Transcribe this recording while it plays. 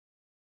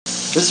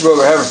This is what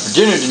we're having for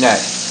dinner tonight.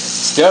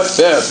 Stuffed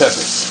bell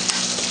peppers.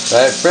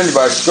 A friend of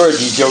ours scored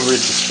these over at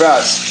the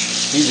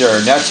Sprouts. These are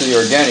naturally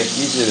organic.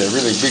 These are the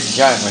really big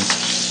giant ones.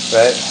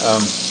 Right?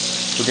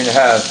 We're going to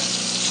have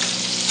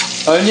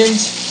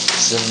onions,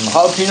 some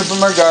jalapeno from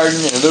our garden,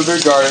 and a little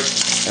bit of garlic.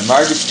 And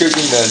Margaret's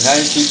cooking the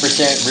 92%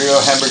 real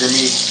hamburger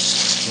meat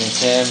and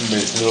ham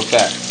with a little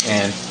fat.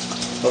 And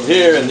over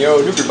here in the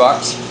old Hooper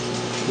box,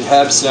 we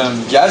have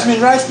some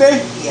jasmine rice,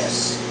 babe?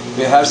 Yes.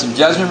 We have some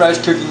jasmine rice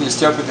cooking and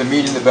stuff with the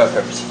meat and the bell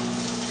peppers.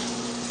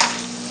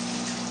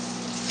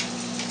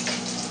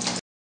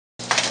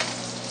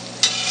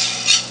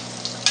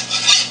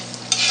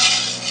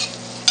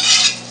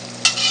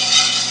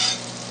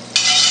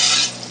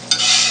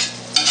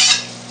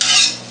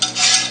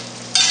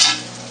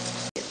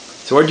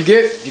 So what'd you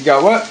get? You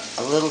got what?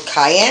 A little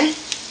cayenne.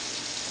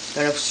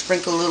 Gonna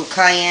sprinkle a little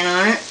cayenne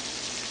on it.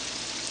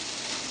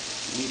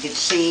 You can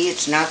see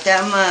it's not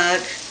that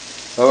much.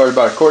 Oh,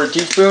 about a quarter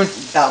teaspoon?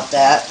 About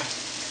that.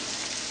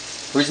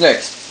 Who's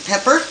next?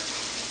 Pepper.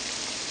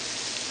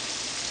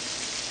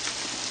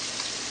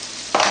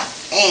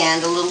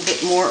 And a little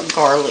bit more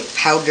garlic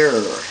powder.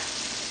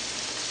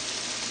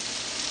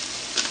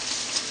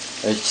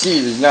 As you see,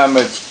 there's not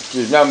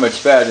much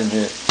fat in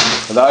here.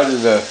 A lot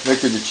of the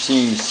liquid that you're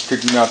seeing is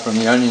cooking off from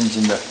the onions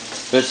and the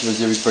vegetables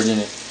that we put in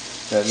it.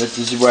 This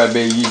is why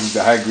Babe uses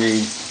the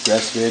high-grade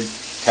grass-fed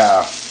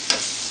cow.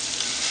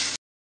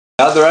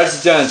 Now the rice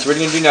is done, so what are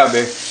you going to do now,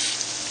 Babe?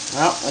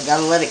 Well, I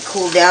gotta let it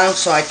cool down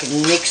so I can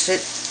mix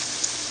it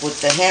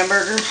with the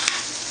hamburger.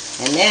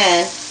 And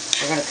then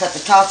we're gonna cut the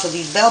tops of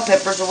these bell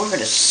peppers and we're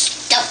gonna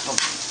stuff them.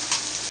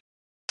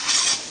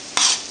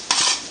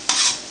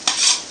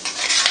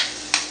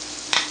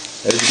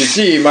 As you can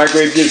see,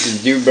 microwave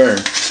dishes do burn.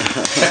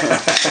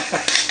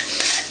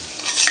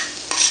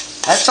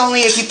 That's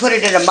only if you put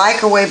it in a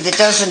microwave that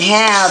doesn't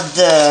have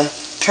the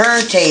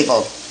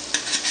turntable.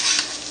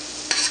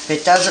 If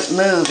it doesn't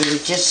move, if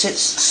it just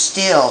sits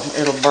still,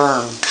 it'll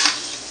burn.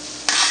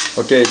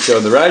 Okay, so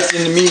the rice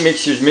and the meat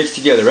mixtures mixed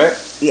together, right?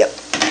 Yep.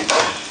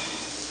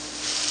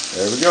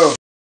 There we go.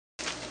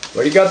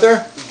 What do you got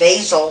there?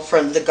 Basil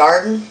from the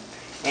garden,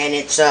 and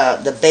it's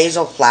the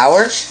basil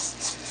flowers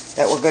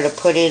that we're going to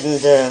put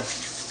in the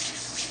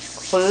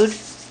food.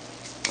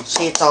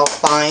 See, it's all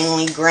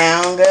finely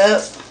ground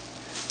up.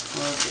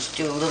 We'll just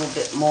do a little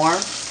bit more.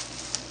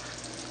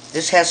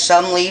 This has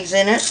some leaves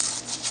in it.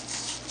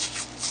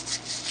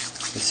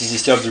 This is the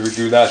stuff that we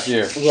grew last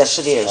year. Yes,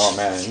 it is. Oh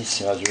man, it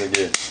smells really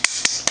good.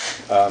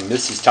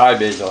 This is Thai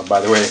basil,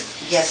 by the way.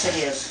 Yes, it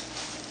is.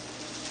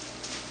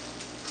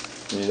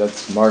 Yeah,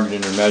 that's Margaret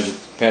in her magic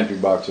pantry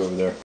box over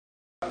there.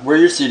 Where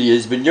your city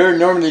is, but you're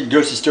normally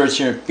grocery stores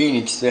here in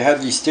Phoenix, they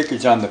have these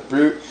stickers on the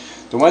fruit.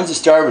 The ones that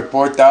start with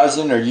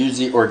 4,000 are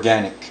usually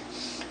organic.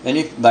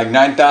 Any like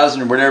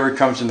 9,000 or whatever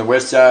comes from the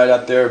west side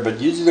out there,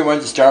 but usually the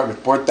ones that start with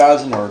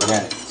 4,000 are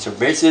organic. So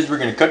basically, we're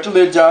going to cut the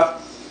lids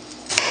off,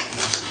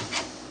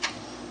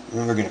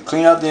 and we're going to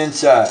clean out the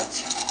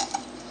insides.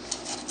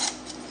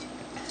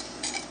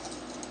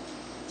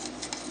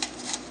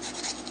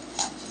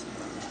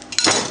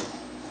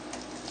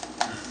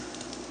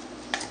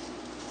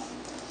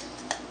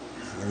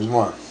 There's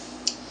one.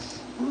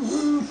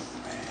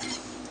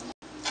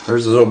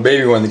 There's a little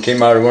baby one that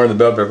came out of one of the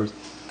bell peppers.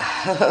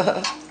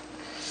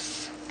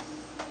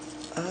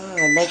 Oh,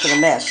 I'm making a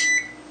mess.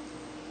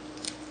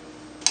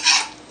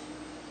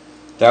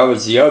 That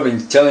was the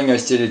oven telling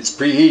us that it's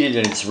preheated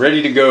and it's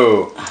ready to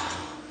go.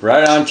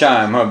 Right on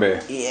time, huh,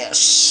 babe?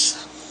 Yes.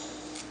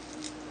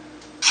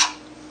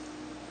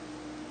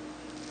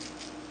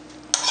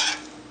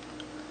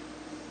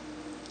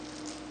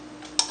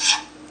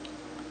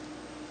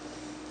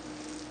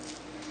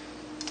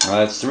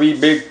 That's 3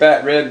 big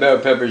fat red bell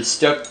peppers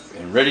stuffed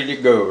and ready to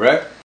go,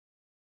 right?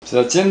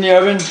 So that's in the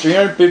oven,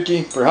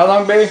 350 for how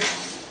long, babe?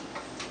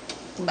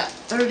 About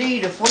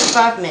 30 to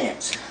 45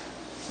 minutes.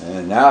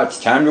 And now it's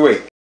time to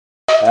wait.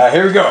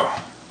 Here we go.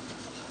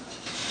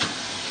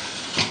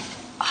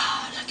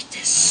 Oh, look at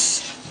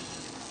this.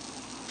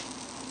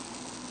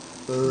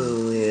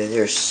 Ooh, yeah,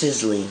 they're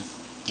sizzling.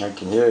 I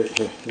can hear it.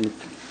 Here.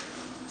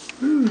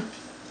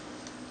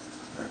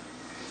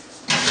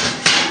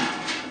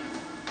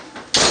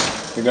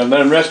 You're gonna let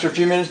them rest for a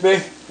few minutes,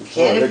 babe? You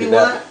can if you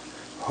want.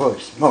 Holy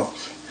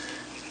smokes.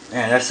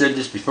 Man, I said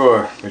this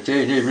before, but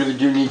they really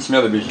do need some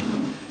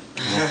television.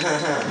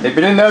 They've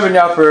been in the oven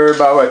now for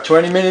about, what,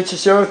 20 minutes or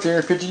so?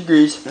 350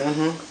 degrees.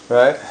 Mm-hmm.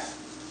 Right?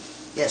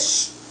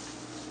 Yes.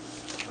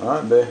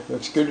 Alright, babe.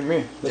 Looks good to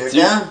me. They're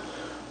done.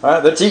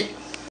 Alright, let's eat.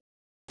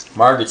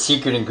 Margaret's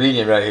secret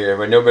ingredient right here,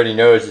 what nobody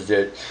knows is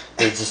that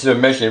there's this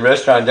little Mexican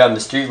restaurant down the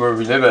street where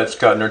we live at. It's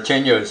called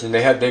Norteños, and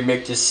they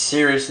make this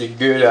seriously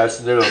good ass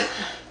little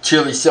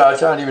chili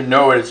sauce. I don't even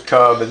know what it's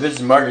called, but this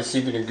is Margaret's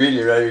secret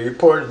ingredient right here. You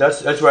pour it.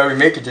 That's why we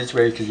make it this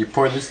way, because you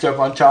pour this stuff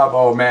on top.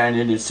 Oh man,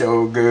 it is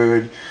so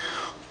good.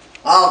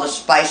 All the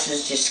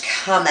spices just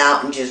come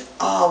out and just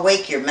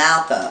wake your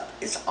mouth up.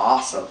 It's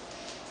awesome.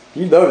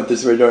 You love it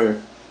this way, don't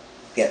you?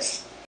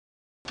 Yes.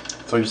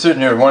 So you're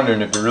sitting here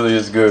wondering if it really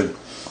is good,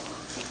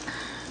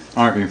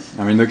 aren't you?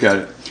 I mean, look at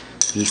it.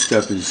 This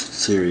stuff is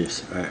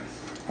serious. All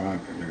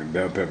right.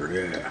 Bell pepper,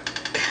 yeah.